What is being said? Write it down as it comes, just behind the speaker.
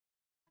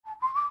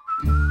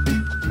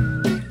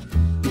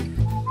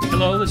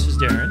Hello, this is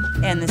Darren.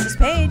 And this is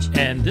Paige.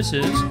 And this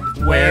is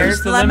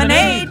Where's the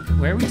Lemonade?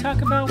 Where we talk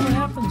about what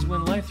happens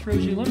when life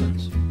throws you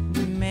lemons.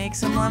 Make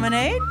some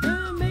lemonade?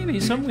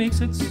 Maybe. Some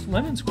weeks it's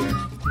lemon squares.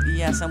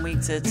 Yeah, some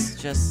weeks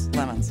it's just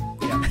lemons.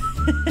 Yeah.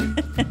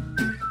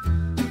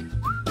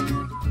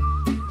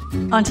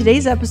 On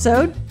today's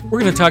episode,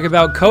 We're going to talk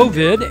about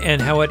COVID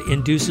and how it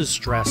induces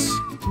stress.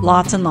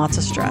 lots and lots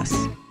of stress.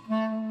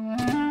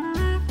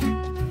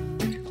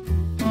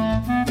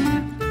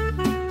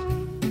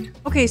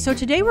 Okay, so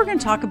today we're going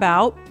to talk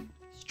about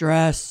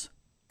stress.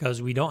 Because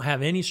we don't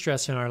have any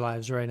stress in our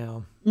lives right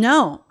now.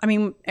 No, I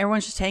mean,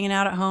 everyone's just hanging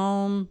out at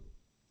home,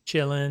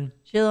 Chilling,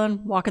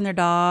 walking their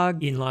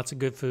dog. eating lots of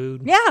good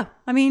food. Yeah,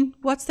 I mean,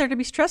 what's there to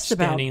be stressed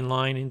Standing about? in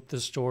line at the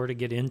store to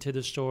get into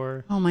the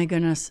store. Oh my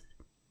goodness.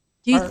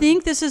 Do you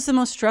think this is the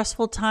most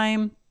stressful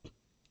time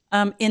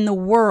in the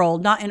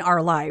world, not in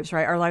our lives,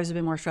 right? Our lives have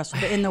been more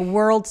stressful, but in the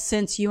world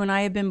since you and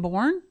I have been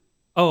born,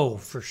 Oh,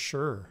 for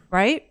sure.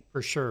 right?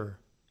 For sure.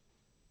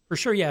 For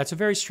sure, yeah. It's a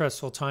very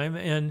stressful time.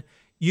 And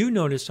you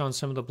noticed on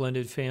some of the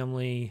blended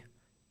family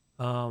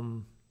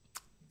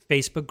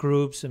Facebook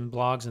groups and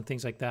blogs and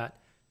things like that,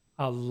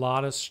 a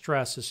lot of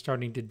stress is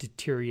starting to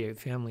deteriorate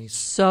families.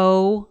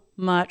 So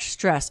much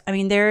stress. I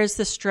mean, there is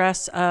the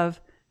stress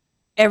of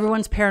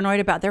everyone's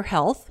paranoid about their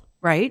health,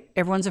 right?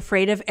 Everyone's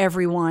afraid of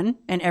everyone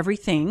and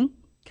everything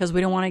because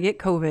we don't want to get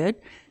COVID.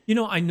 You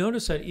know, I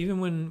noticed that even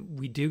when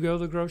we do go to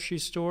the grocery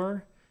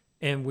store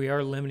and we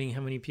are limiting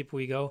how many people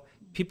we go,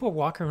 people are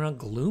walking around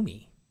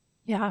gloomy.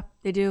 Yeah,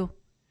 they do.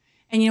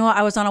 And you know what?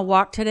 I was on a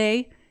walk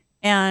today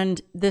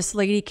and this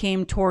lady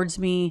came towards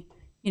me.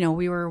 You know,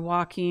 we were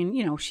walking,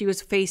 you know, she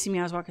was facing me.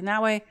 I was walking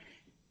that way.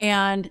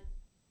 And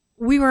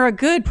we were a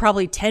good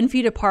probably 10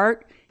 feet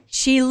apart.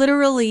 She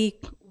literally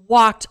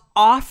walked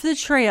off the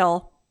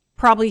trail,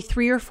 probably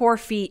 3 or 4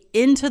 feet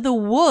into the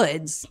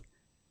woods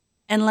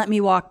and let me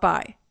walk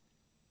by.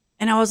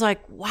 And I was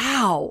like,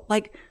 wow,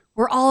 like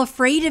we're all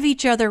afraid of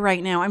each other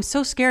right now. I'm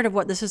so scared of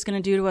what this is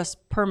going to do to us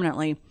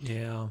permanently.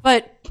 Yeah.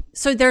 But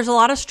so there's a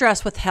lot of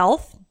stress with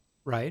health.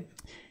 Right.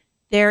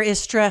 There is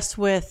stress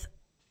with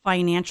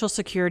financial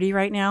security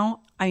right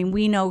now. I mean,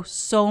 we know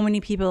so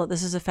many people that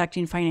this is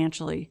affecting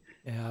financially.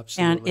 Yeah,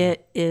 absolutely. And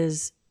it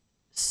is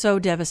so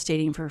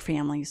devastating for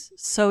families,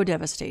 so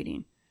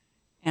devastating.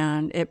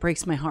 And it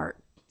breaks my heart.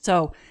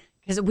 So,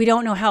 because we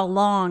don't know how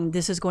long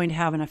this is going to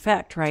have an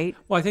effect, right?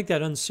 Well, I think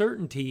that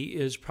uncertainty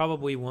is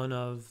probably one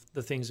of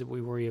the things that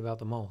we worry about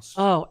the most.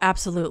 Oh,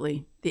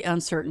 absolutely. The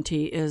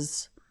uncertainty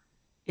is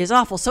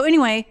awful. So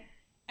anyway,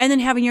 and then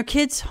having your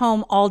kids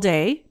home all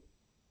day,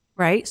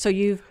 right? So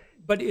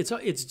But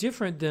it's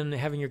different than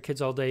having your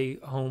kids all day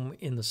home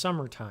in the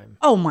summertime.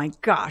 oh my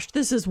gosh,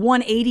 this is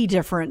 180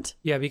 different.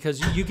 Yeah, because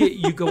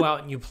you go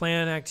out and you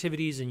plan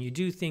activities and you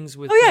do things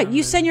with. Oh yeah, them you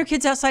and- send your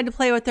kids outside to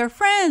play with their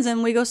friends,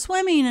 and we go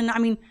swimming. And I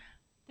mean,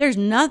 there's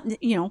nothing.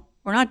 You know,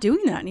 we're not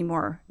doing that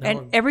anymore. No.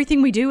 And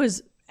everything we do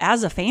is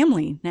as a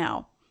family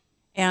now.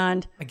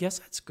 And I guess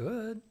that's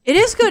good. it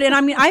is good. And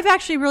I mean, I've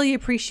actually really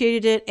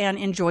appreciated it and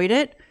enjoyed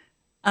it.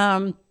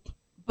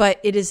 But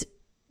it is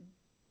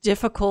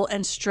difficult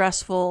and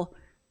stressful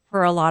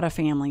for a lot of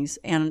families,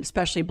 and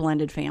especially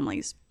blended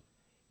families.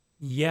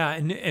 Yeah,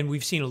 and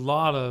we've seen a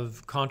lot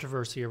of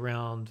controversy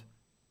around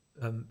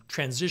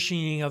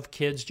transitioning of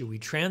kids. Do we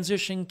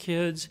transition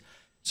kids?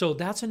 So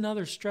that's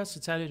another stress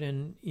that's added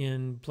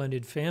in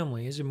blended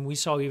families. And we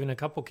saw even a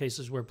couple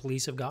cases where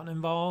police have gotten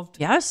involved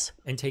Yes.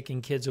 and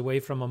taken kids away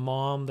from a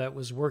mom that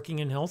was working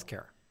in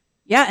healthcare.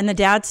 Yeah, and the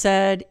dad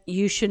said,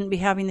 you shouldn't be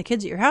having the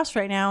kids at your house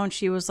right now. And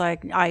she was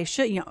like, I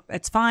should, you know,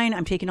 it's fine.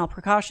 I'm taking all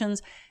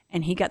precautions.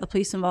 And he got the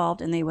police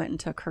involved and they went and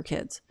took her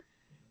kids.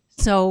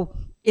 So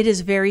it is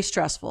very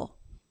stressful.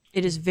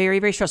 It is very,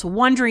 very stressful.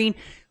 Wondering,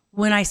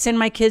 when I send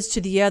my kids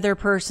to the other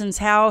person's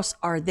house,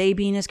 are they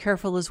being as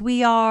careful as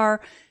we are?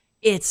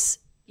 It's,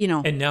 you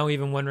know, And now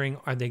even wondering,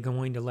 are they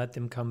going to let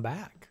them come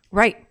back?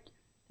 right.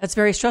 That's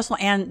very stressful.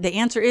 And the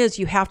answer is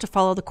you have to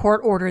follow the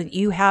court order that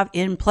you have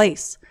in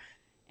place.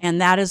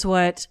 And that is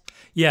what,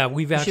 Yeah,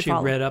 we've should actually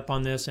follow. read up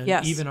on this, and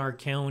Yes. even our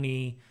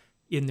county,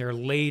 in their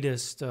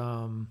latest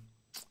health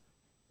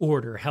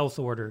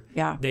order,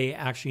 Yeah. they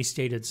actually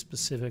stated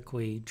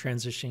specifically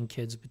transitioning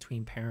kids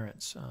between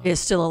parents is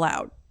still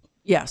allowed.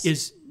 Yes.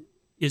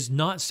 is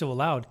not still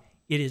allowed.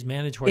 It is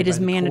mandatory. It is by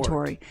the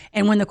mandatory. court.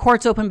 And when the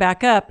courts open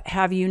back up,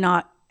 had you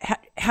not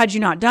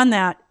done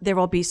that, there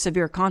will be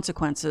severe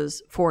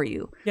consequences for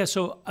you. Yeah,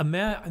 so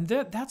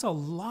that's a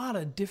lot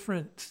of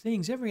different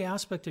things. Every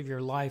aspect of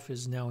your life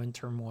is now in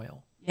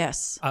turmoil.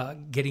 Yes.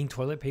 Getting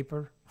toilet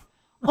paper.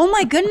 Oh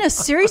my goodness.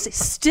 Seriously.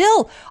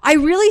 Still, I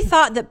really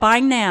thought that by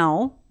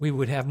now We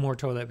would have more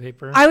toilet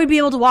paper. I would be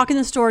able to walk in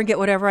the store and get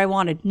whatever I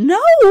wanted.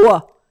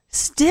 No,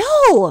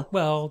 still.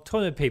 Well,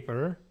 toilet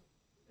paper,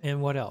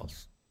 and what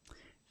else?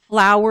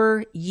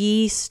 Flour,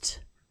 yeast.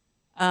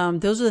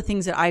 Those are the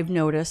things that I've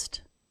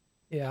noticed.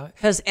 Yeah.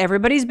 Because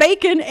everybody's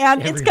baking,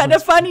 and it's kind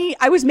of funny.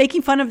 I was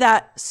making fun of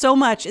that so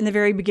much in the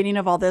very beginning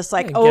of all this.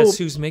 Like, And guess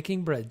who's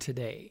making bread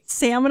today?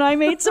 Sam and I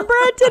made some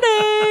bread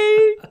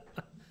today.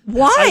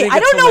 Why? think I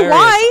it's don't know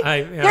hilarious.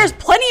 why. There's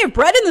plenty of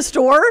bread in the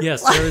store.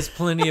 Yes, there is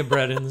plenty of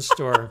bread in the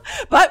store.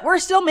 But we're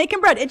still making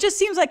bread. It just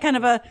seems like kind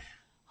of a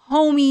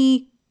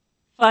homey,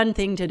 fun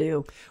thing to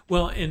do.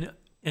 Well,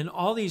 and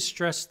all these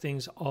stress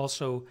things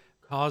also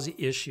cause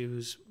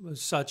issues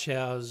such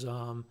as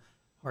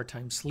hard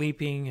time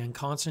sleeping and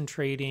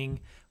concentrating,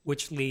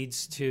 which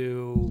leads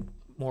to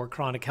more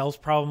chronic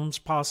health problems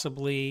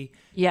possibly.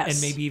 Yes.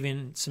 And maybe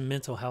even some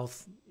mental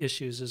health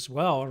issues as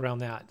well around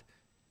that.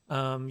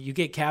 You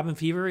get cabin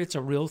fever. It's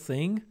a real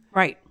thing.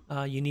 Right.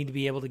 You need to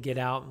be able to get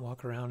out and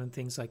walk around and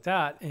things like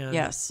that. And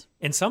Yes.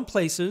 in some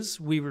places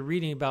we were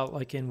reading about,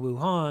 like in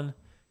Wuhan,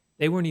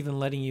 they weren't even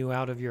letting you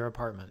out of your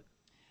apartment.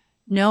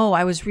 No,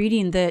 I was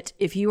reading that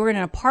if you were in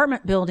an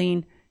apartment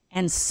building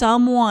and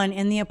someone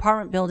in the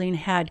apartment building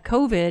had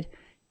COVID,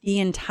 the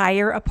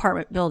entire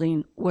apartment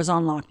building was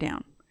on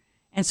lockdown.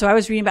 And so I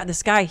was reading about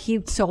this guy.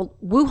 So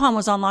Wuhan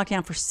was on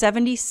lockdown for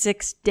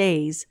 76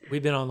 days.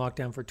 We've been on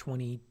lockdown for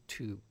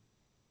 22.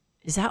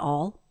 Is that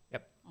all?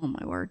 Yep. Oh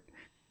my word.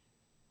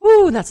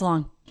 Ooh, that's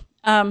long.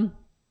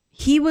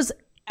 He was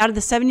out of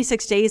the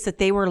 76 days that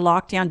they were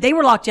locked down. They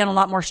were locked down a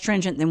lot more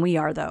stringent than we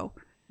are, though.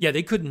 Yeah,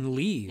 they couldn't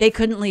leave. They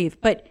couldn't leave,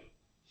 but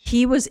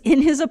he was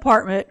in his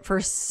apartment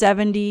for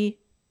 70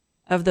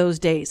 of those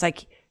days.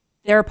 Like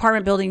their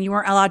apartment building, you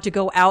weren't allowed to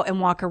go out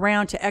and walk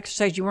around to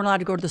exercise. You weren't allowed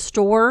to go to the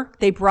store.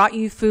 They brought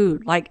you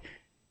food.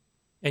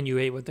 And you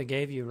ate what they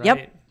gave you, right?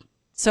 Yep.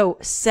 So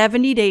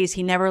 70 days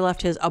he never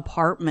left his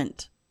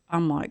apartment.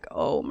 I'm like,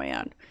 oh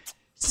man.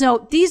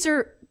 So these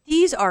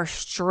are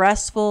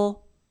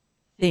stressful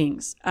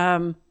things.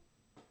 But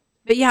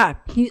yeah,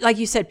 like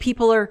you said,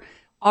 people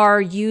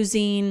are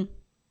using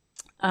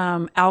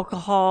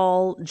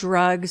alcohol,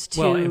 drugs to.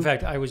 Well, in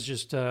fact, I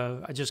just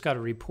got a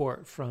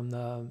report from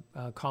the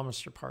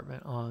Commerce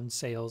Department on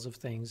sales of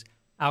things.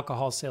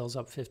 Alcohol sales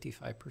up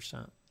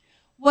 55%.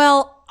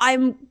 Well,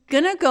 I'm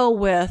gonna go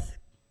with,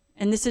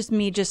 and this is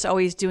me just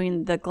always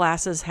doing the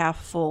glasses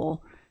half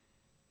full.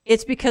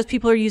 It's because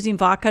people are using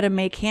vodka to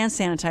make hand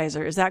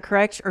sanitizer. Is that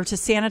correct? Or to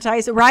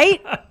sanitize,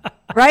 right?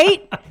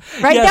 Right?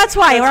 Yes, that's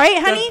why,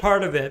 right, honey? That's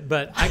part of it.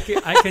 But I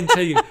can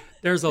tell you,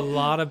 there's a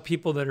lot of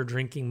people that are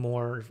drinking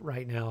more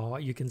right now.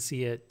 You can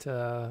see it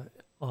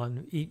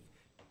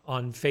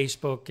on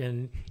Facebook,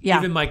 and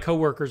even my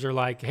coworkers are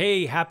like,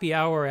 "Hey, happy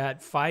hour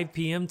at 5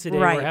 p.m. today.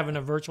 Right. We're having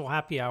a virtual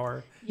happy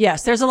hour."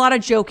 Yes, there's a lot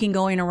of joking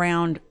going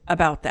around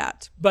about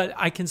that. But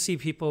I can see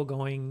people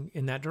going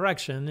in that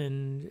direction,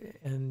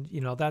 and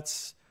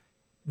that's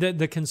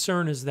the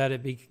concern is that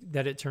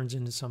it turns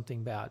into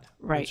something bad,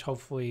 right? Which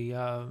hopefully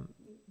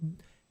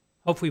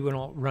we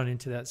don't run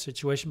into that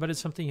situation, but it's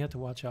something you have to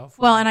watch out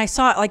for. Well, and I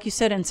saw it, like you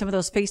said, in some of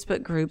those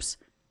Facebook groups.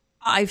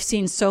 I've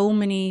seen so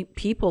many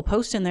people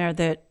post in there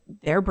that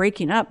they're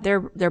breaking up. Their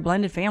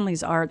blended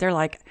families they're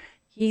like,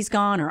 he's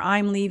gone or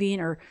I'm leaving,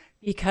 or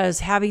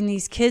because having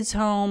these kids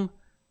home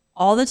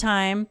all the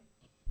time,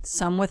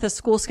 some with a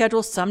school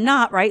schedule, some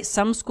not, right?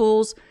 Some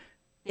schools,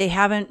 they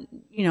haven't,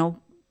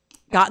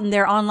 gotten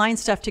their online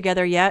stuff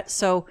together yet.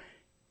 So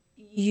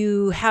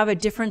you have a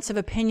difference of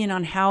opinion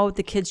on how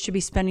the kids should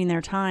be spending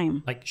their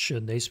time. Like,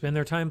 should they spend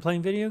their time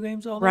playing video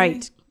games all day?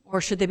 Right.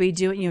 Or should they be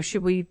doing,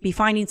 should we be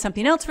finding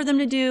something else for them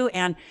to do?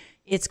 And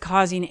it's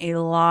causing a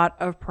lot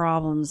of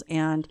problems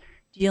and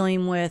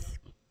dealing with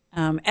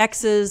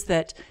exes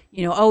that,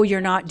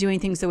 you're not doing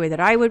things the way that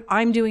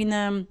I'm doing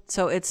them.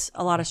 So it's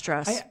a lot of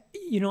stress.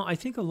 I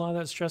think a lot of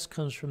that stress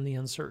comes from the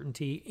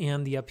uncertainty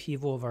and the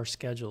upheaval of our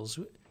schedules.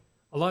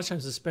 A lot of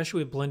times,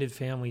 especially with blended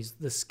families,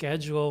 the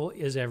schedule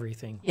is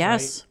everything.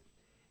 Yes.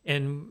 Right?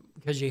 And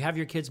because you have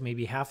your kids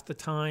maybe half the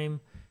time.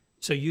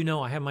 So,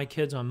 I have my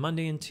kids on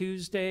Monday and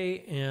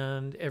Tuesday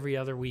and every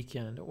other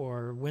weekend,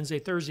 or Wednesday,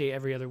 Thursday,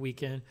 every other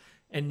weekend.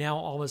 And now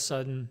all of a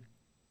sudden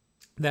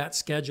that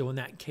schedule and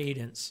that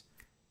cadence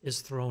is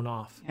thrown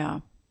off. Yeah.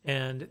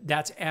 And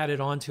that's added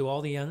on to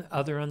all the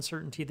other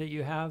uncertainty that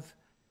you have.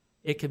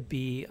 It could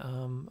be,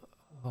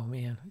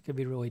 it could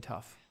be really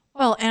tough.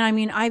 Well, and I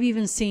mean, I've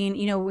even seen,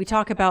 we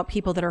talk about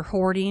people that are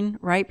hoarding,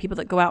 right? People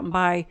that go out and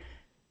buy,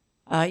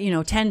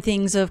 10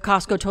 things of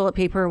Costco toilet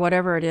paper or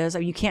whatever it is. I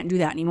mean, you can't do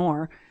that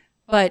anymore.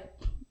 But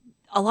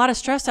a lot of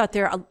stress out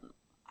there.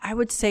 I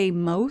would say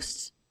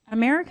most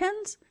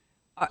Americans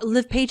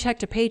live paycheck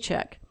to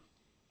paycheck.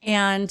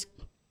 And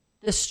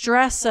the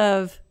stress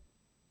of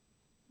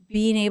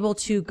being able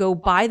to go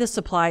buy the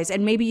supplies,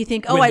 and maybe you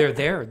think, when they're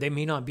there, they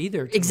may not be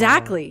there tomorrow.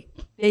 Exactly.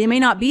 They may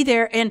not be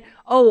there. And,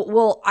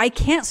 I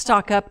can't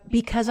stock up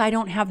because I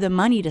don't have the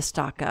money to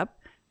stock up.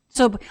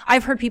 So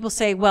I've heard people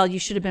say, well, you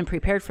should have been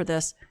prepared for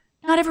this.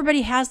 Not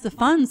everybody has the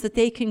funds that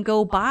they can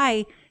go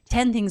buy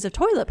 10 things of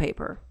toilet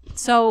paper.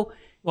 So,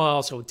 well,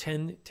 also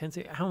 10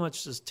 how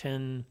much does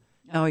 10?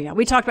 Oh yeah.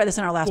 We talked about this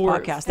in our last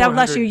podcast. That would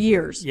last you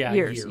years. Yeah.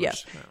 Years.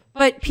 Yes. Yeah.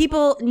 But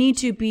people need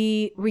to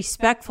be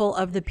respectful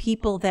of the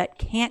people that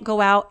can't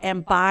go out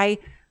and buy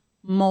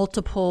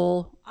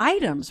multiple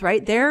items,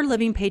 right? They're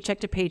living paycheck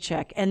to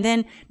paycheck. And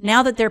then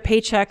now that their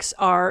paychecks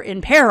are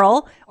in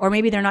peril, or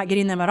maybe they're not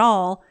getting them at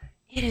all,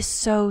 it is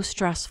so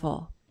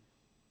stressful.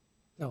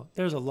 So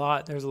there's a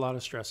lot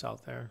of stress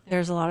out there.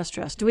 There's a lot of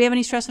stress. Do we have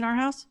any stress in our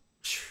house?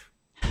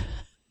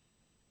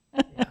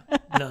 Yeah,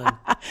 none.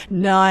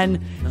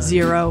 None.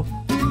 Zero.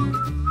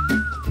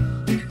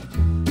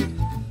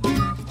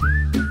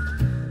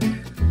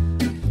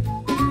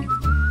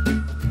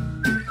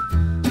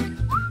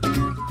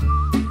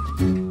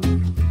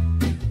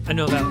 I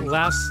know that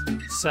last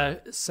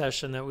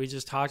session that we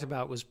just talked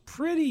about was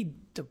pretty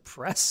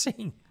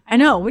depressing. I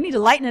know. We need to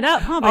lighten it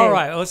up, huh, babe? All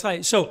right, let's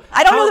like so.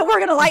 I don't know that we're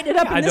going to lighten it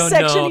up in this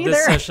section either.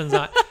 This session's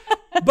not.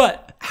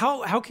 But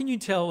how can you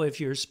tell if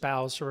your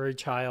spouse or a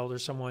child or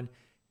someone,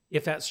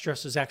 if that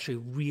stress is actually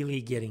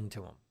really getting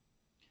to them?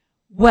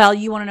 Well,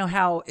 you want to know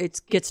how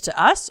it gets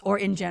to us or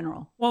in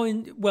general? Well,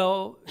 in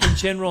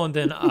general, and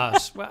then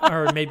us,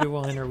 or maybe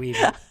we'll interweave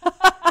it.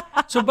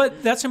 So,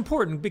 but that's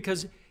important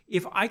because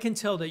if I can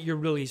tell that you're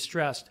really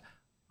stressed,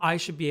 I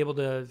should be able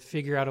to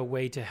figure out a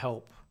way to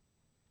help.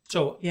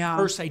 So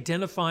first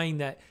identifying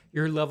that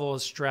your level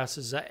of stress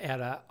is at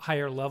a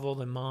higher level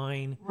than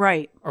mine,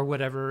 right, or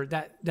whatever,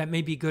 that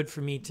may be good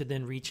for me to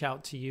then reach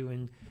out to you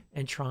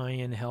and try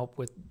and help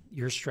with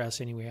your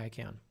stress any way I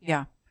can.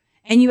 Yeah.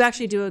 And you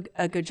actually do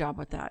a good job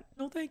with that.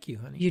 No, thank you,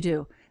 honey. You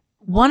do.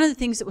 One of the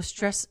things that was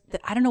stress that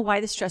I don't know why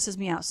this stresses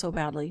me out so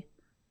badly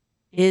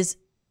is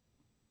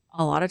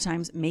a lot of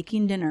times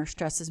making dinner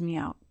stresses me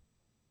out.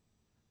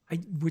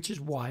 Which is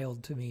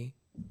wild to me.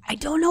 I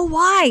don't know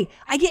why.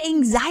 I get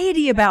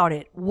anxiety about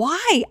it.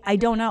 Why? I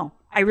don't know.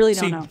 I really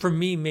don't know. For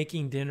me,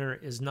 making dinner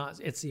it's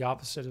the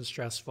opposite of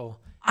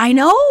stressful. I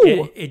know.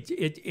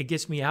 It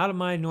gets me out of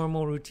my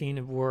normal routine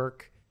of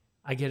work.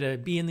 I get to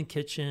be in the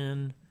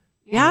kitchen.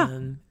 Yeah.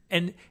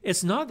 And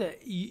it's not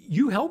that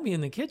you help me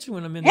in the kitchen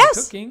when I'm in there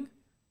cooking.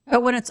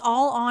 But when it's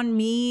all on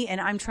me and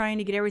I'm trying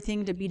to get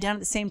everything to be done at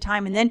the same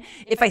time, and then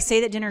if I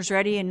say that dinner's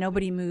ready and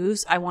nobody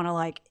moves, I want to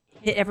like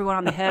hit everyone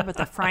on the head with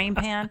a frying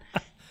pan.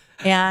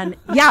 And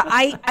yeah,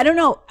 I don't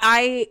know.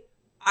 I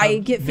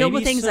get filled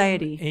with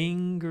anxiety.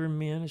 Anger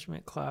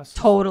management class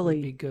totally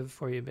would be good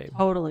for you, babe.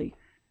 Totally.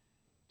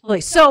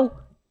 So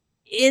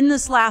in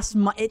this last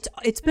month,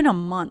 it's been a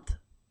month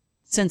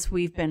since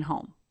we've been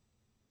home.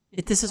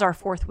 This is our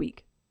 4th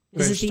week.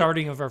 This is the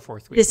starting of our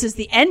 4th week. This is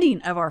the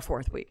ending of our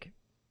 4th week.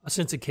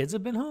 Since the kids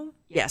have been home?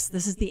 Yes,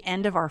 this is the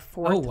end of our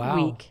 4th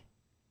week.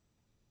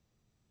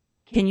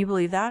 Can you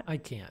believe that? I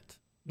can't.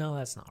 No,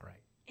 that's not right.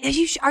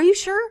 Are you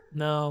sure?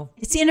 No.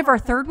 It's the end of our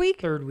 3rd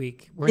week? 3rd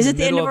week. We're in the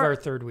middle of our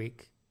 3rd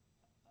week.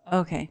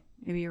 Okay.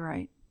 Maybe you're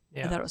right.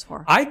 Yeah. I thought it was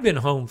 4. I've been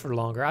home for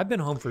longer. I've been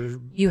home for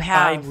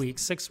 5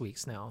 weeks, 6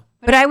 weeks now.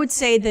 But I would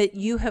say that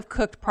you have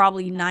cooked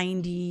probably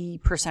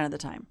 90% of the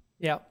time.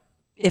 Yeah.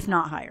 If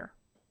not higher.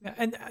 Yeah,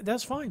 and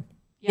that's fine.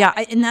 Yeah.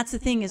 And that's the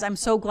thing is I'm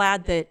so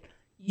glad that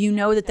you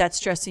know that that's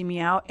stressing me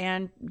out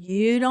and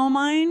you don't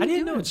mind. I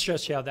didn't know it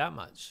stressed you out that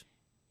much.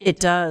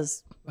 It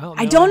does. Well,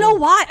 I don't know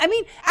why. I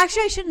mean,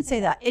 actually, I shouldn't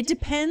say that. It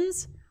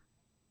depends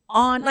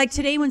on, like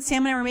today when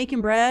Sam and I were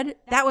making bread,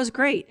 that was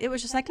great. It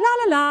was just like, la,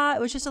 la, la.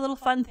 It was just a little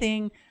fun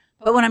thing.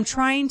 But when I'm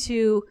trying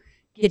to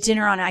get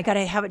dinner on, I got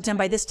to have it done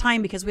by this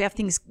time because we have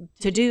things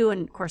to do.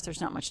 And of course, there's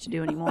not much to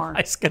do anymore.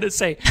 I was going to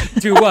say,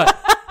 do what?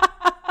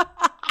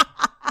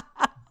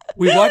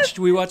 We watched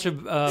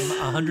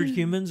 100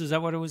 Humans. Is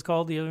that what it was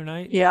called the other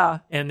night? Yeah.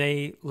 And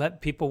they let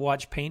people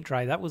watch paint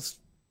dry. That was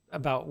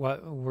about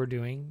what we're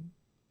doing.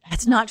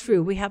 That's not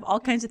true. We have all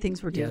kinds of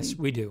things we're doing. Yes,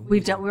 we do.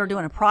 We were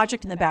doing a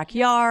project in the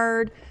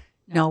backyard.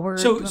 No, we're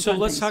so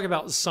let's talk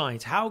about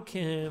signs. How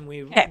can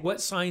we? Okay.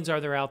 What signs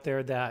are there out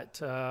there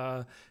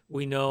that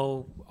we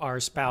know our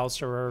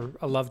spouse or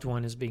a loved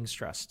one is being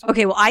stressed?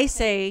 Okay. Well, I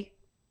say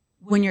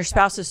when your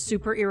spouse is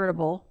super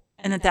irritable.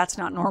 And that's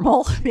not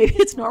normal. Maybe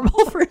it's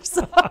normal for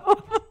some.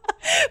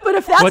 But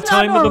if that's what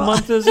time not normal,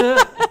 of the month is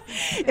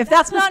it? If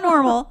that's not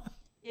normal,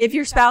 if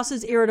your spouse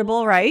is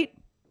irritable, right?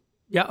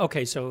 Yeah.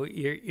 Okay. So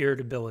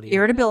irritability.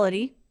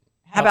 Irritability.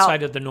 How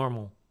outside of the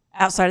normal.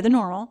 Outside of the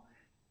normal.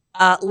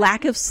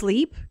 Lack of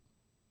sleep.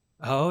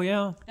 Oh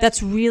yeah.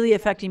 That's really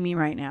affecting me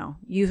right now.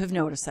 You have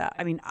noticed that.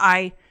 I mean,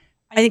 I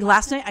think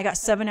last night I got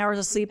 7 hours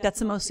of sleep. That's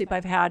the most sleep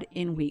I've had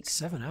in weeks.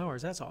 7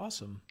 hours. That's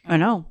awesome. I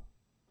know.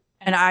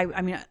 And I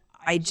mean.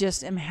 I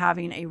just am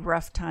having a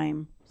rough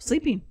time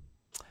sleeping.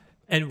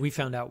 And we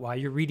found out why.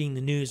 You're reading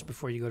the news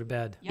before you go to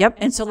bed. Yep.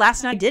 And so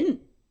last night I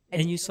didn't.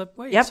 And you slept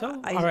late. Yep. So,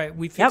 all right.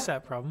 We fixed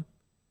that problem.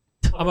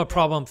 I'm a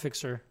problem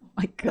fixer.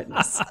 My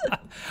goodness.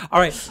 All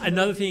right.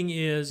 Another thing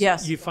is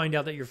you find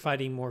out that you're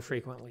fighting more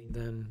frequently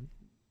than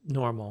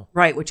normal.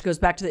 Right. Which goes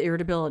back to the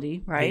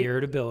irritability, right? The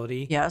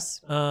irritability. Yes.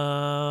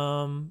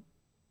 Time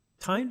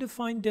to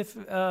find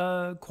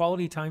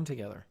quality time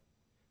together.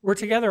 We're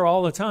together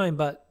all the time,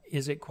 but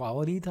is it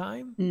quality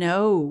time?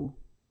 No.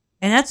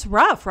 And that's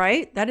rough,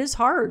 right? That is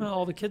hard. Well,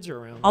 all the kids are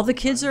around. All the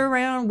kids are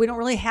around. We don't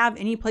really have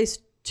any place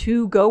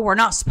to go. We're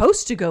not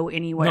supposed to go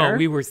anywhere. No,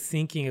 we were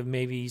thinking of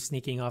maybe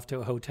sneaking off to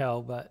a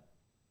hotel, but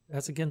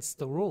that's against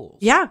the rules.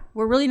 Yeah,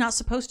 we're really not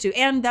supposed to.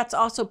 And that's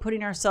also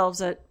putting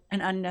ourselves at an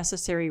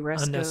unnecessary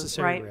risk.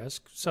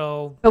 Risk.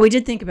 So, but we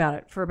did think about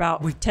it for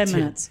about 10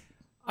 minutes.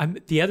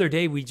 The other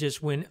day, we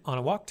just went on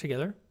a walk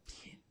together.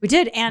 We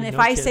did. And With if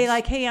no I say kids.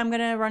 like, hey, I'm going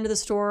to run to the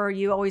store,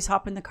 you always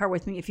hop in the car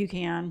with me if you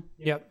can.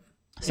 Yep.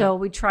 So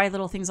we try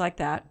little things like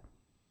that.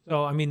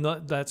 So, I mean,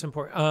 that's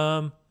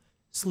important.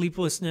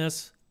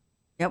 Sleeplessness,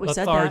 Yeah, we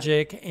said that.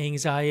 lethargic,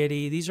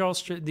 anxiety. These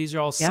are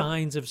all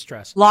signs of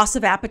stress. Loss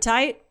of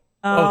appetite.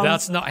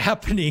 That's not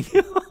happening.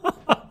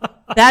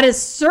 That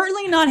is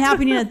certainly not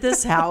happening at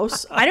this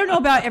house. I don't know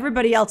about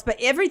everybody else, but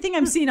everything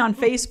I'm seeing on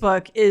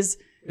Facebook is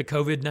The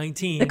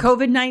COVID-19. the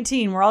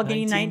COVID-19. We're all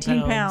getting 19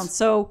 19 pounds.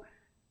 So,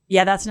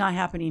 yeah, that's not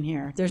happening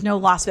here. There's no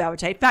loss of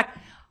appetite. In fact,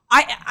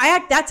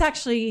 I that's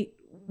actually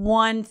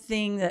one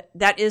thing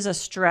that is a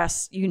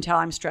stress. You can tell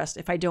I'm stressed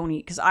if I don't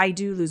eat because I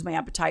do lose my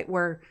appetite.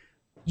 Where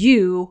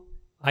you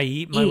I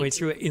eat my way eat.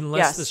 through it. Unless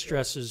Yes. the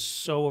stress is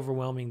so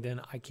overwhelming, then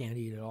I can't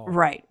eat at all.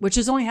 right, which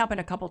has only happened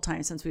a couple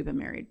times since we've been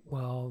married.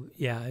 Well,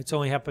 yeah, it's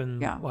only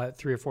happened, Yeah.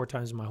 3 or 4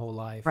 times in my whole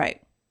life.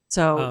 Right.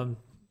 So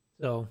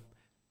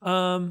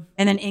And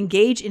then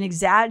engage in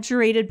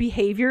exaggerated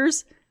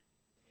behaviors.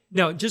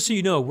 now, just so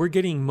you know, we're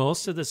getting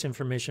most of this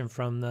information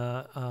from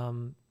the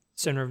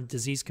Center of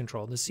Disease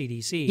Control, the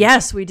CDC.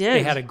 Yes, we did.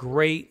 They had a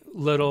great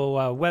little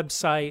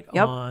website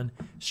Yep. on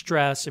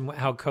stress and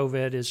how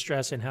COVID is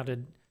stress and how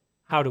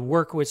to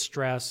work with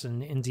stress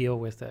and deal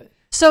with it.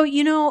 So,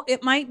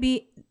 it might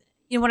be,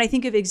 when I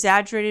think of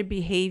exaggerated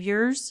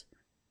behaviors,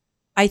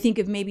 I think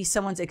of maybe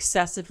someone's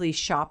excessively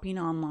shopping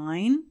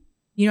online.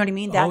 You know what I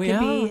mean? That Oh, could yeah.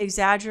 be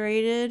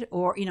exaggerated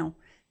or,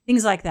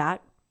 things like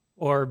that.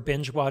 Or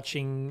binge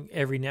watching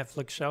every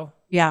Netflix show.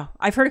 Yeah.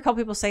 I've heard a couple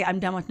people say, I'm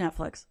done with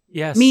Netflix.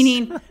 Yes.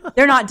 Meaning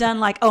they're not done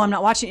like, oh, I'm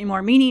not watching it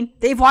anymore. Meaning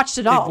they've watched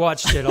it all. They've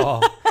watched it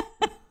all.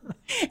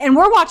 And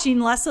we're watching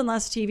less and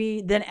less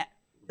TV than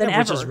ever.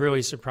 Which is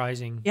really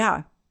surprising.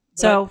 Yeah.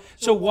 So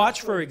So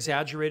watch for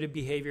exaggerated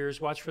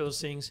behaviors. Watch for those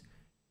things.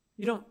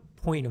 You don't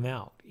point them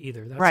out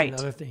either. That's Right.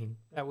 another thing.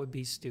 That would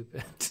be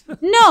stupid.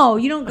 no,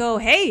 you don't go,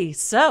 hey,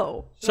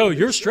 So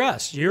you're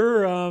stressed.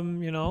 You're,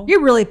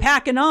 you're really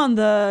packing on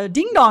the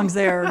ding dongs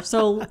there.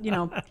 So,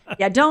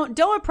 yeah,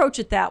 don't approach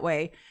it that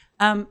way.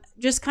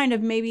 Just kind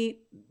of maybe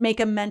make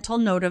a mental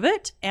note of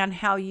it and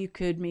how you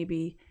could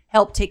maybe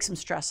help take some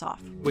stress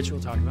off. which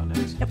we'll talk about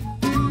next. Yep.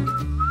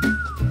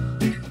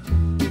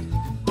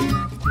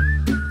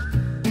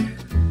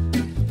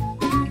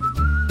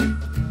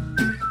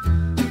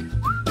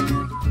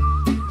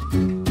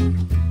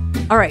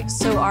 All right.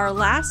 So our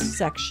last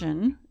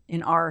section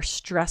in our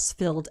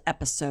stress-filled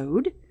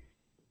episode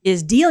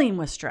is dealing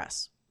with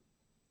stress.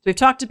 So we've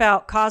talked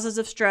about causes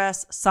of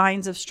stress,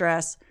 signs of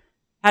stress.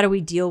 How do we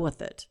deal with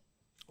it?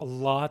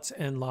 Lots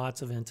and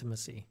lots of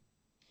intimacy.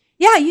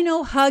 Yeah,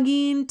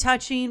 hugging,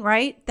 touching,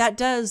 right? That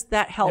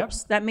helps.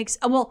 Yep. That makes,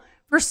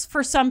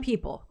 for some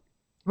people,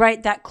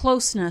 right? That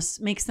closeness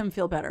makes them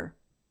feel better.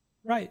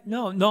 Right.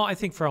 No, I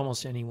think for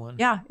almost anyone.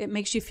 Yeah, it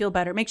makes you feel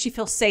better. It makes you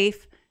feel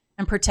safe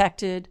and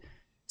protected.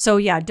 So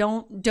yeah,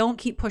 don't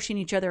keep pushing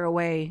each other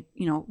away.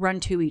 Run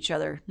to each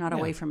other, not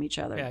away from each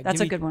other. Yeah,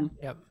 That's a good one.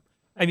 Yep.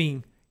 I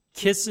mean,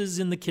 kisses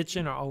in the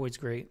kitchen are always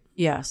great.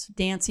 Yes,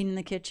 dancing in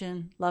the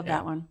kitchen. Love Yeah.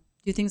 that one.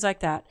 Do things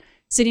like that.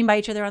 Sitting by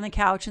each other on the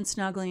couch and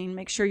snuggling.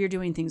 Make sure you're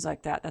doing things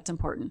like that. That's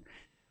important.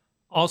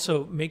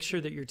 Also, make sure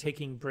that you're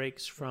taking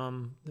breaks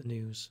from the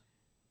news.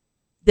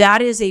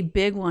 That is a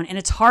big one, and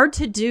it's hard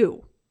to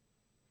do.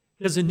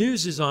 Because the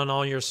news is on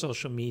all your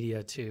social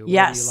media too, whether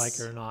Yes. you like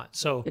it or not.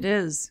 So It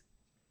is.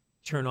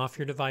 turn off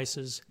your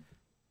devices,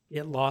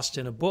 get lost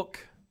in a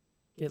book,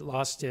 get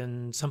lost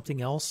in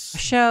something else, A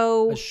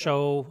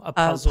show, a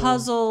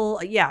puzzle,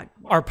 yeah.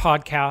 our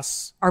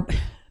podcasts.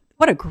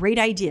 What a great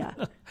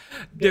idea.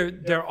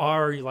 There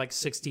are like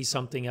 60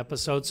 something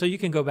episodes, so you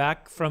can go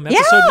back from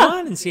episode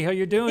 1 and see how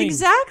you're doing.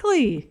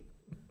 Exactly.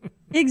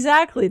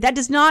 Exactly. That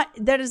does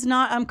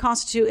not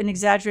constitute an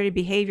exaggerated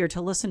behavior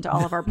to listen to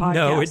all of our podcasts.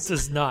 No, it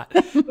does not.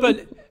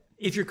 But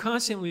if you're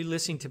constantly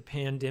listening to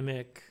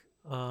pandemic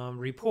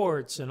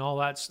reports and all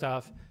that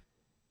stuff,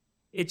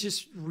 it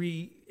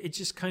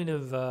just kind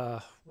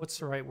of what's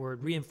the right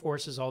word?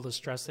 Reinforces all the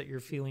stress that you're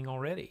feeling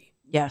already.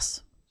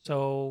 Yes.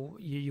 So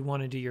you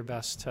want to do your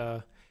best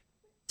to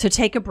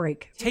take a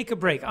break. take a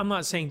break. I'm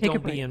not saying Take a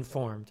don't break. be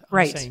informed. I'm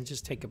Right. saying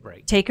just take a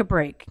break. Take a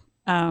break.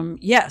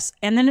 Yes.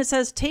 And then it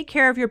says, take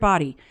care of your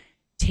body.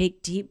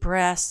 Take deep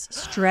breaths,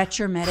 stretch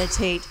or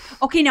meditate.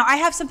 Okay, now I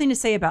have something to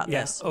say about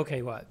Yes. this.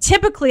 Okay. What?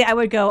 Typically, I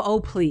would go,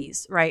 oh,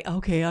 please, right?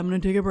 Okay, I'm going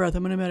to take a breath.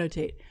 I'm going to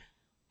meditate.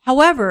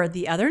 However,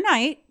 the other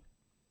night,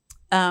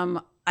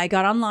 I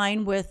got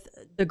online with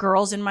the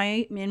girls in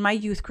my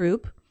youth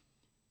group,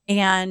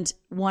 and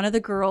one of the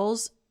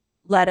girls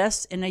led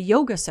us in a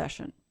yoga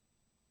session.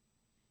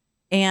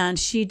 And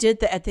she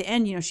did at the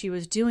end, she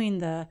was doing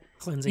the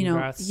Cleansing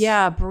breaths.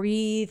 Yeah,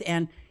 breathe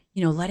and,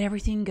 let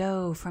everything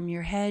go from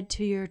your head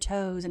to your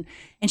toes. And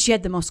she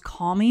had the most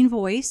calming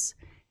voice.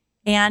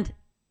 And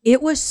it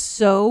was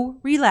so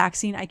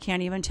relaxing. I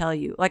can't even tell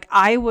you. Like,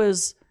 I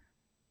was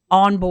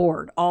on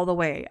board all the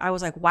way. I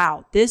was like,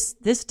 wow, this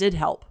did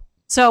help.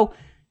 So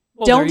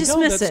Well, don't there you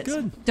go. dismiss That's it.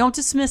 good. Don't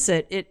dismiss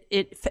it.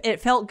 It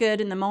felt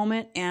good in the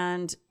moment.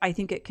 And I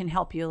think it can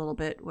help you a little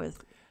bit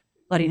with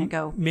letting it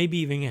go. Maybe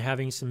even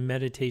having some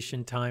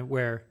meditation time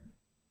where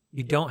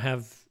you don't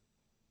have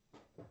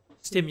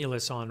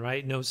stimulus on,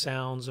 right? No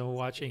sounds, no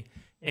watching,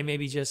 and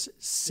maybe just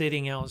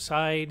sitting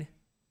outside,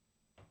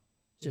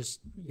 just,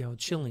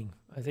 chilling.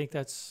 I think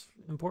that's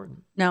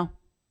important. No.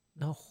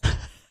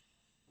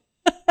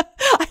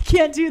 I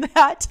can't do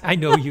that. I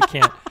know you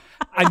can't.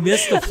 I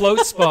missed the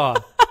float spa.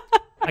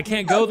 I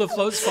can't go to the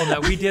float spa now.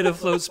 We did a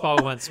float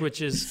spa once,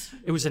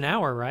 it was an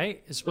hour,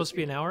 right? It's supposed to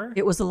be an hour?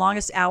 It was the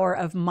longest hour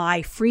of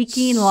my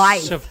freaking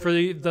life. So for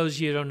those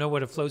of you who don't know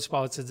what a float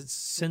spa is, it's a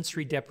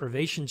sensory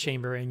deprivation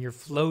chamber, and you're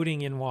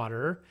floating in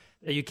water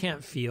that you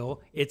can't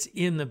feel. It's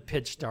in the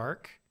pitch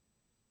dark,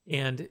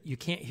 and you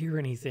can't hear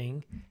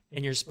anything,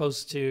 and you're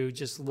supposed to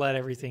just let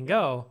everything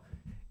go.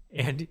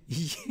 And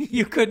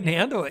you couldn't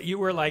handle it. You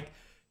were like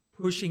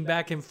pushing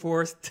back and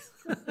forth.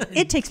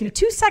 It takes me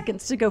 2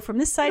 seconds to go from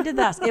this side to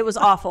that. It was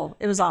awful.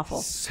 It was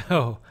awful.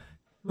 So,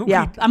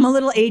 yeah, I'm a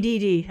little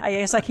ADD. I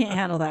guess I can't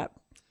handle that.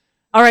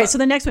 All right, so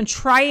the next one,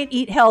 try and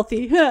eat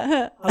healthy.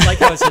 I like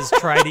how it says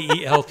try to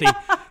eat healthy.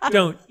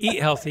 Don't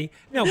eat healthy.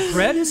 No,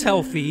 bread is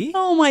healthy.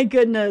 Oh my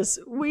goodness.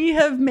 We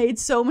have made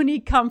so many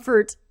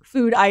comfort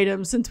food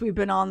items since we've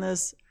been on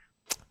this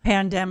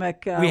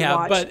pandemic we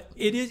have, watch.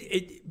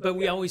 but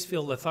we always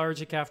feel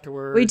lethargic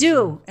afterwards. We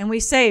do, and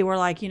we're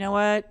like, you know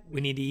what?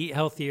 We need to eat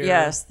healthier.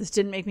 Yes, this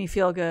didn't make me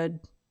feel good.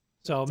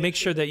 So make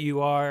sure that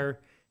you are,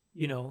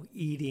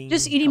 eating.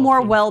 Just eating healthy.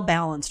 more well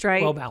balanced,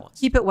 right? Well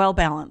balanced. Keep it well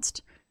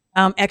balanced.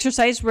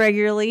 Exercise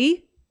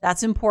regularly.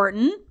 That's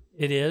important.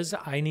 It is.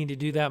 I need to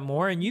do that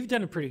more, and you've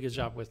done a pretty good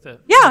job with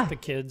it. Yeah, with the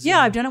kids. Yeah,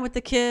 I've done it with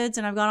the kids,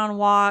 and I've gone on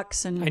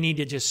walks, and I need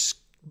to just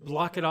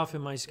block it off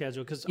in my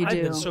schedule because I've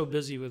been so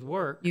busy with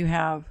work. You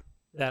have.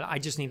 That I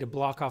just need to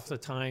block off the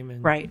time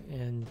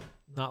and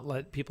not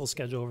let people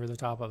schedule over the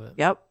top of it.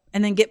 Yep.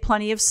 And then get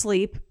plenty of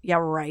sleep. Yeah,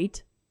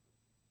 right.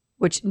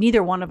 Which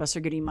neither one of us are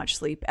getting much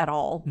sleep at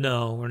all.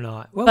 No, we're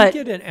not. Well, we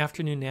get an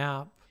afternoon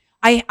nap.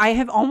 I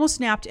have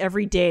almost napped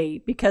every day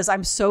because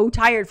I'm so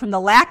tired from the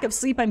lack of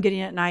sleep I'm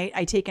getting at night.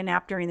 I take a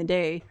nap during the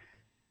day.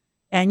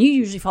 And you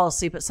usually fall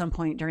asleep at some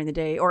point during the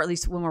day, or at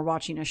least when we're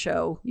watching a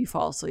show, you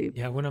fall asleep.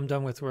 Yeah, when I'm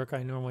done with work,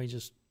 I normally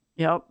just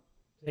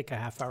take a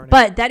half hour nap.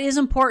 But that is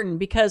important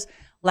because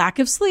lack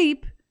of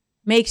sleep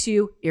makes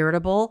you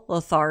irritable,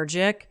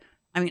 lethargic,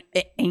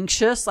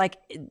 anxious.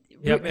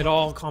 It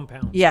all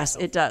compounds. Yes,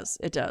 it does.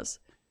 It does.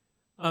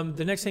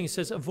 The next thing it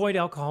says, avoid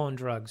alcohol and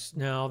drugs.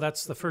 Now,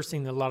 that's the first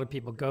thing that a lot of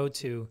people go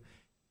to.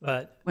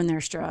 But when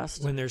they're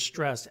stressed.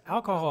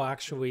 Alcohol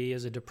actually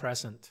is a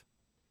depressant.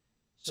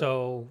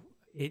 So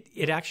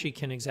it actually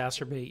can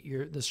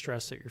exacerbate the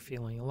stress that you're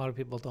feeling. A lot of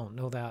people don't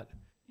know that.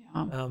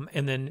 Yeah.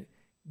 And then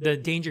the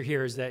danger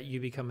here is that you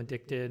become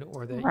addicted,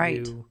 or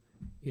that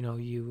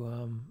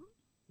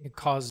it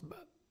cause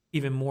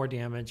even more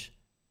damage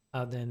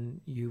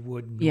than you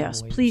would normally.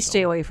 Yes, please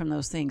stay away from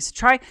those things.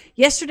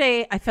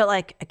 Yesterday, I felt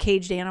like a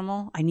caged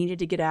animal. I needed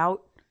to get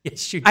out.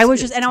 Yes, you I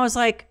was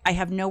like, I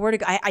have nowhere to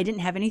go. I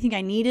didn't have anything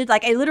I needed.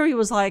 Like, I literally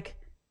was like,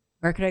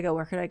 where could I go?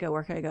 Where could I go?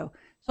 Where could I go?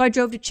 So I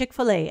drove to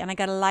Chick-fil-A and I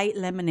got a light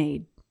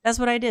lemonade. That's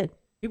what I did.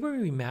 People are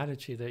really mad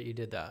at you that you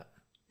did that.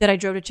 That I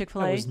drove to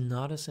Chick-fil-A? That was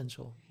not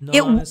essential.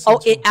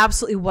 It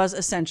absolutely was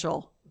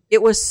essential.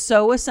 It was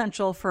so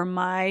essential for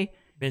my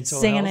mental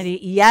sanity.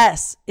 Health.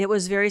 Yes, it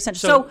was very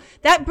essential. So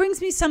that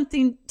brings me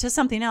to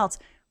something else.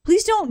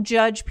 Please don't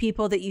judge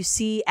people that you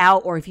see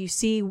out, or if you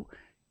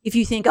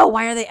think, oh,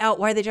 why are they out?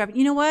 Why are they driving?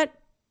 You know what?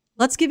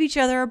 Let's give each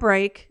other a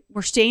break.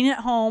 We're staying at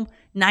home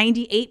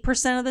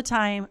 98% of the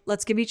time.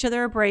 Let's give each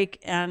other a break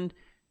and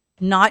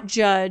not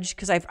judge,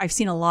 because I've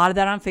seen a lot of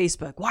that on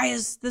Facebook. Why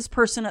is this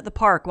person at the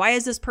park? Why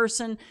is this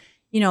person,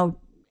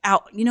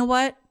 out? You know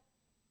what?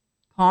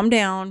 Calm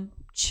down,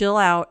 chill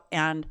out,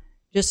 and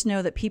just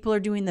know that people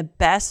are doing the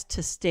best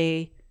to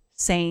stay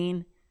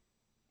sane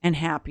and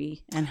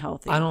happy and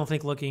healthy. I don't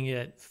think looking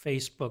at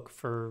Facebook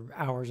for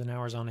hours and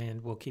hours on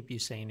end will keep you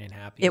sane and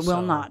happy. It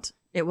will not.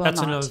 It will not.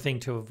 That's another thing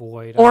to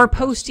avoid. Or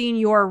posting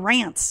your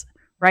rants,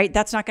 right?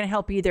 That's not going to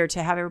help either,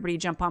 to have everybody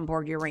jump on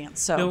board your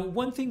rants. So,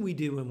 one thing we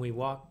do when we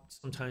walk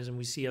sometimes and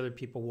we see other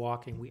people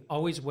walking, we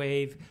always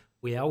wave,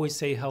 we always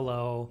say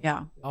hello,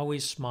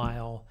 always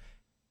smile.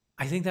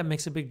 I think that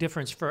makes a big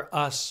difference for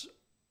us,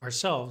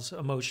 ourselves,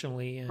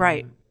 emotionally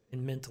and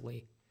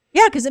mentally.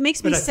 Yeah, because it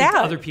makes me sad. I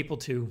think other people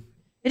too.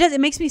 It does.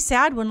 It makes me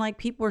sad when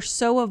people are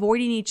so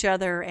avoiding each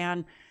other.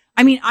 And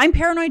I'm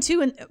paranoid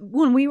too. And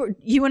when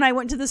you and I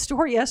went to the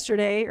store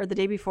yesterday or the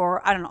day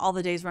before, I don't know, all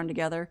the days run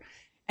together.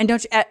 And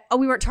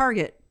we were at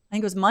Target. I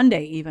think it was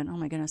Monday even. Oh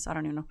my goodness, I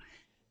don't even know.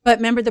 But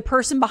remember, the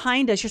person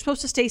behind us, you're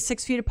supposed to stay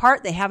 6 feet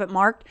apart. They have it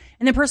marked.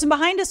 And the person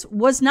behind us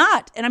was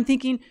not. And I'm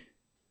thinking,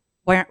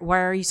 why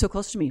are you so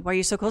close to me? Why are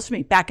you so close to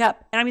me? Back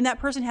up. And that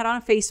person had on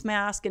a face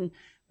mask.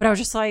 But I was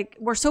just like,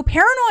 we're so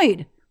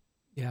paranoid.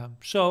 Yeah.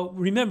 So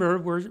remember,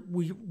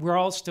 we're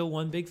all still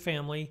one big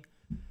family.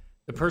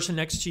 The person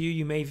next to you,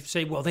 you may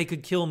say, well, they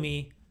could kill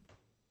me.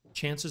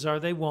 Chances are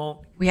they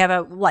won't. We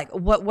have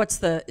what's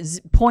the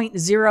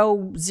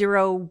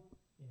 0.00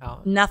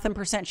 nothing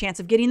 % chance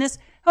of getting this.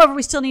 However,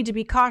 we still need to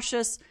be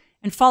cautious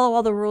and follow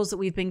all the rules that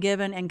we've been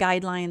given and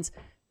guidelines,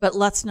 but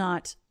let's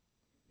not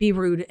be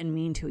rude and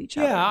mean to each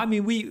other. Yeah, I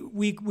mean,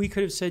 we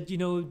could have said,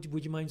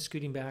 would you mind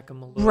scooting back a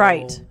little?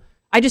 Right.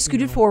 I just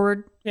scooted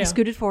forward. Yeah. I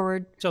scooted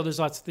forward. So there's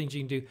lots of things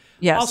you can do.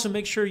 Yes. Also,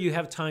 make sure you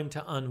have time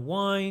to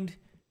unwind.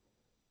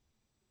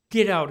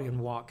 Get out and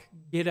walk.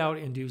 Get out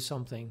and do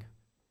something.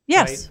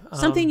 Yes, right?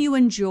 something you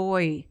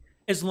enjoy.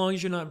 As long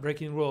as you're not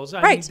breaking rules.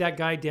 I Right. mean, that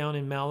guy down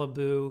in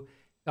Malibu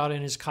got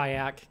in his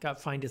kayak,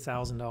 got fined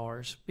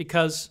 $1,000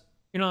 because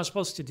you're not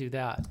supposed to do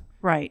that.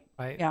 Right.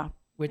 Right. Yeah.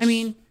 Which, I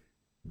mean,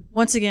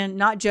 once again,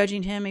 not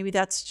judging him. Maybe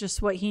that's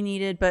just what he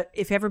needed. But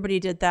if everybody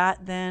did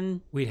that,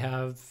 then we'd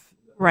have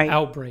right.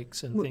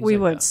 outbreaks and things we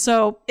like would. that.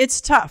 So it's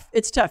tough.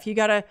 It's tough. You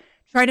got to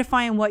try to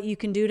find what you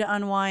can do to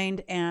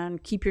unwind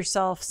and keep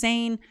yourself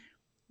sane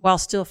while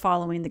still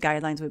following the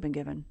guidelines we've been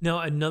given. Now,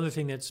 another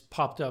thing that's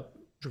popped up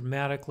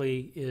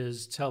dramatically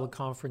is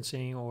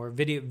teleconferencing or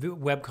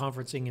web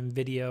conferencing and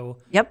video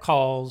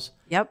calls.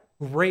 Yep.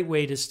 Great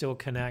way to still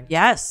connect.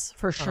 Yes,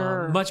 for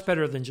sure. Much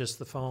better than just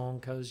the phone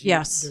because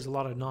there's a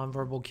lot of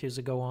nonverbal cues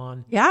that go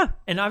on. Yeah.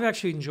 And I've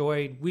actually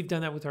we've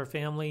done that with our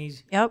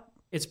families. Yep.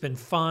 It's been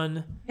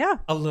fun. Yeah.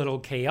 A little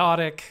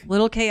chaotic.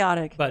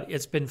 But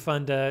it's been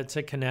fun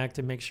to connect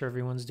and make sure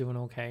everyone's doing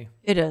okay.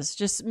 It is.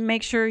 Just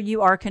make sure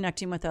you are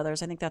connecting with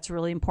others. I think that's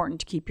really important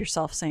to keep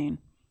yourself sane.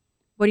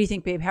 What do you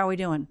think, babe? How are we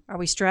doing? Are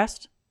we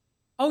stressed?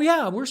 Oh,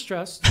 yeah, we're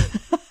stressed.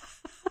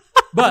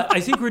 But I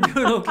think we're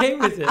doing okay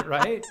with it,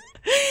 right?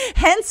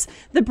 Hence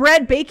the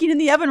bread baking in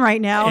the oven right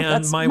now. And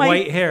that's my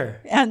white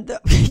hair. And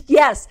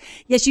yes,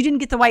 you didn't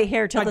get the white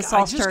hair till this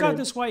all started. I just got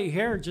this white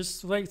hair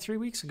just like 3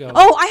 weeks ago.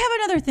 Oh, I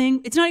have another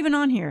thing. It's not even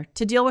on here.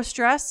 To deal with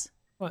stress,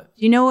 what?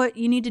 You know what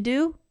you need to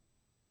do?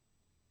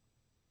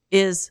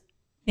 Is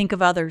think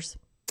of others.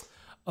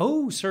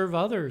 Oh, serve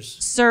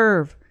others.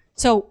 Serve.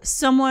 So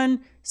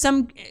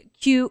some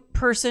cute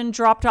person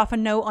dropped off a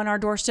note on our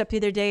doorstep the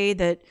other day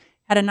that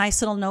had a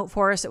nice little note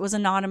for us. It was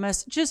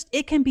anonymous.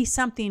 It can be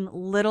something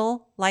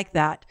little like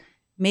that.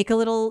 Make a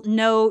little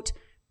note,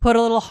 put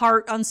a little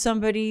heart on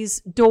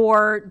somebody's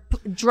door,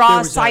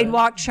 draw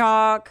sidewalk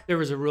chalk. There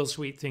was a real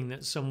sweet thing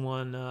that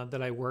someone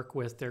that I work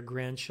with, their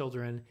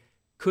grandchildren,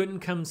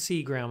 couldn't come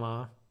see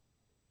grandma.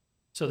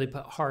 So they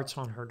put hearts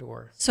on her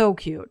door. So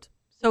cute.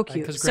 So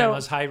cute. Because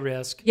grandma's high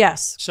risk.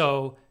 Yes.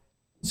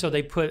 So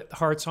they put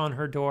hearts on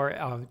her door.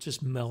 Oh, it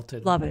just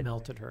melted. Love it.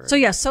 Melted her. So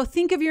yes. So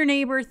think of your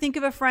neighbor, think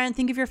of a friend,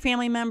 think of your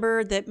family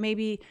member that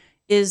maybe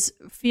is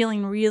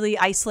feeling really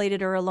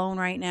isolated or alone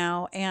right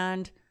now,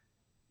 and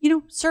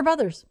serve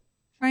others.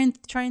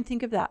 Try and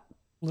think of that.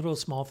 Little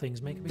small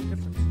things make a big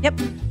difference. Yep.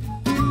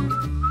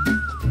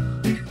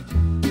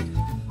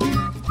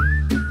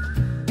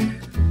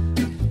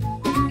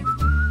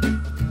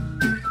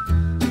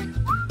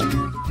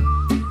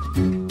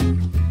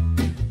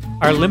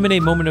 Our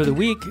Lemonade moment of the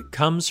week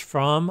comes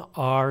from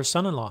our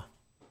son-in-law.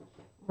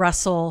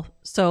 Russell.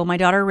 So my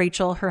daughter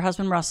Rachel, her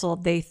husband Russell,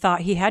 they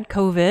thought he had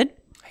COVID.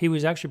 He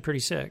was actually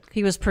pretty sick.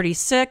 He was pretty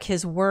sick.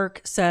 His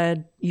work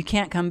said, you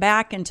can't come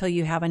back until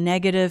you have a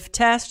negative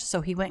test.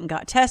 So he went and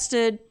got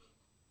tested.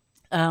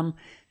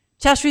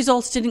 Test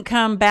results didn't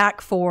come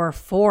back for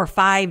 4 or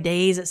 5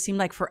 days. It seemed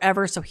like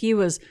forever. So he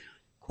was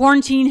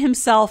quarantining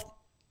himself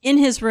in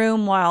his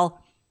room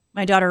while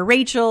my daughter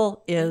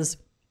Rachel is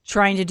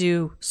trying to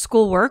do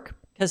schoolwork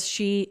because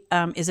she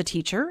is a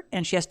teacher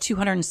and she has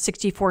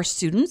 264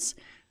 students.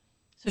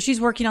 So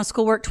she's working on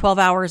schoolwork 12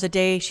 hours a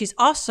day. She's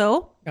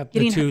also got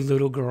the two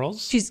little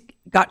girls. She's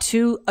got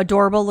 2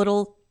 adorable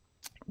little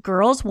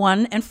girls,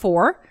 1 and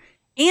 4,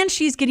 and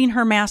she's getting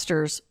her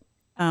master's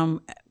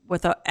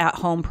with an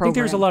at-home program. I think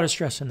there's a lot of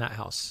stress in that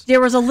house.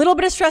 There was a little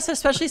bit of stress,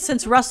 especially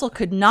since Russell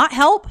could not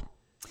help.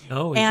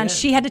 No, and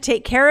she had to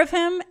take care of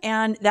him,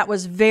 and that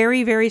was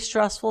very, very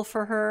stressful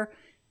for her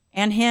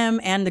and him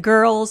and the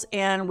girls.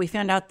 And we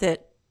found out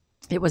that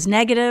it was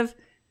negative.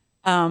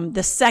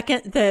 The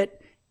second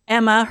that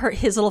Emma,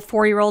 his little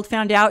 4-year-old,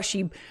 found out,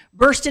 she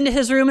burst into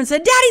his room and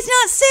said, "Daddy's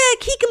not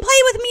sick. He can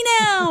play with me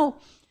now."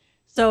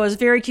 So it was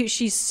very cute.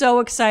 She's so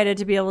excited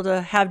to be able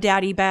to have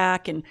Daddy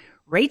back. And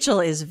Rachel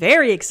is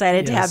very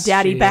excited to have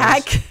Daddy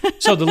back.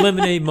 So the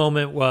lemonade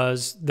moment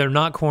was they're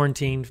not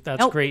quarantined.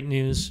 That's great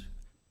news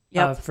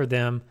for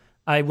them.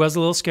 I was a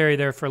little scary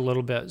there for a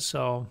little bit.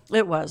 So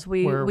it was.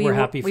 We're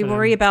happy for them. We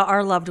worry about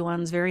our loved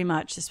ones very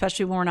much,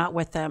 especially when we're not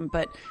with them.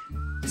 But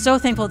so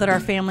thankful that our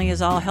family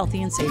is all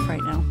healthy and safe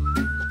right now.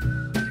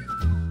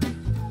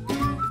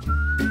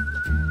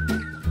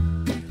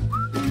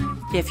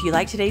 If you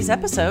like today's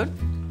episode,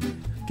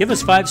 give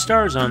us 5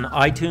 stars on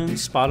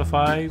iTunes,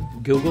 Spotify,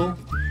 Google.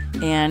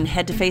 And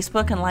head to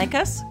Facebook and like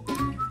us.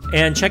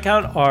 And check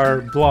out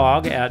our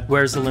blog at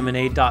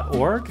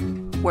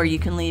where'sthelemonade.org, where you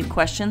can leave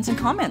questions and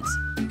comments.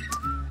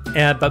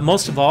 But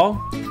most of all,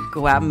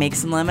 go out and make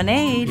some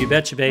lemonade. You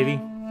betcha,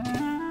 baby.